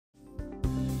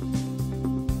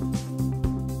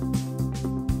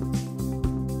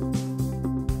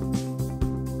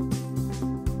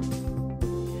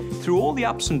Through all the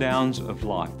ups and downs of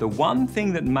life, the one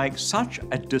thing that makes such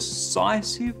a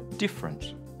decisive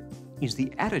difference is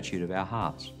the attitude of our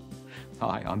hearts.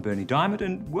 Hi, I'm Berni Dymet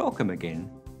and welcome again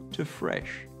to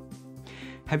Fresh.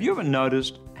 Have you ever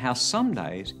noticed how some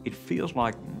days it feels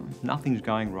like nothing's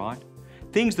going right?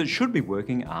 Things that should be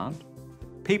working aren't.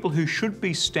 People who should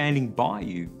be standing by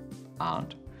you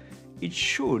aren't. It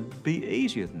should be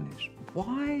easier than this.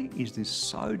 Why is this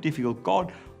so difficult?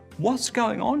 God, what's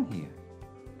going on here?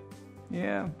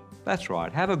 Yeah, that's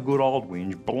right. Have a good old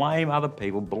whinge, blame other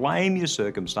people, blame your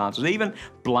circumstances, even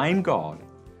blame God.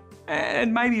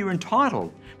 And maybe you're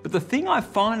entitled. But the thing I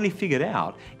finally figured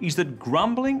out is that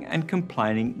grumbling and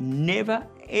complaining never,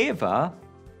 ever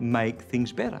make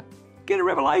things better. Get a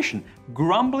revelation.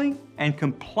 Grumbling and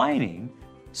complaining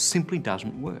simply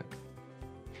doesn't work.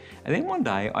 And then one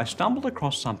day I stumbled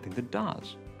across something that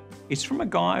does. It's from a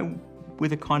guy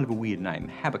with a kind of a weird name,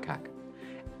 Habakkuk.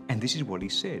 And this is what he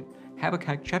said.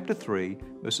 Habakkuk chapter 3,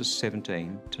 verses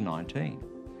 17 to 19.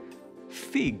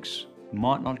 Figs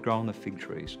might not grow on the fig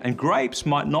trees, and grapes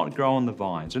might not grow on the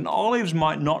vines, and olives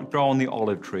might not grow on the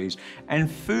olive trees, and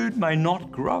food may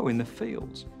not grow in the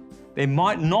fields. There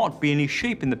might not be any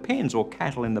sheep in the pens or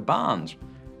cattle in the barns.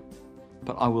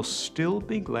 But I will still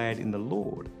be glad in the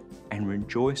Lord and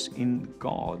rejoice in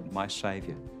God, my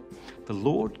Saviour. The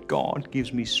Lord God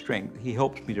gives me strength. He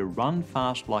helps me to run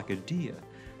fast like a deer.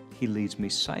 He leads me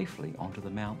safely onto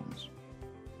the mountains.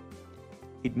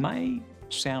 It may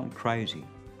sound crazy,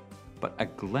 but a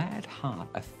glad heart,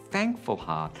 a thankful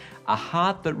heart, a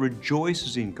heart that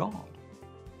rejoices in God.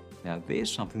 Now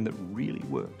there's something that really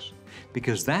works,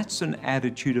 because that's an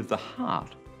attitude of the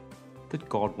heart that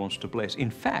God wants to bless. In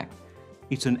fact,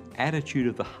 it's an attitude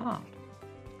of the heart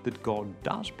that God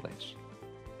does bless.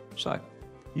 So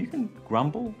you can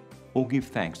grumble or give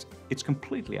thanks. It's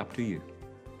completely up to you.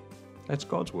 That's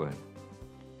God's word.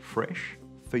 Fresh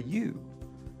for you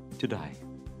today.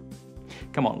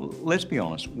 Come on, let's be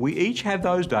honest. We each have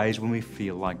those days when we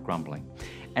feel like grumbling.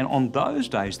 And on those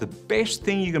days, the best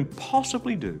thing you can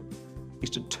possibly do is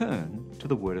to turn to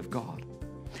the Word of God.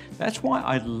 That's why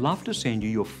I'd love to send you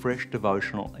your Fresh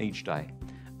devotional each day,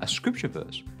 a scripture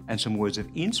verse and some words of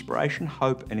inspiration,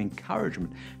 hope and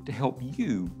encouragement to help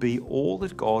you be all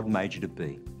that God made you to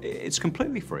be. It's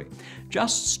completely free.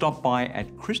 Just stop by at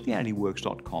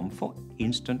christianityworks.com for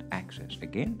instant access.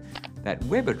 Again, that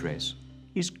web address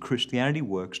is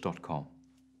christianityworks.com.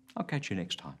 I'll catch you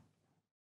next time.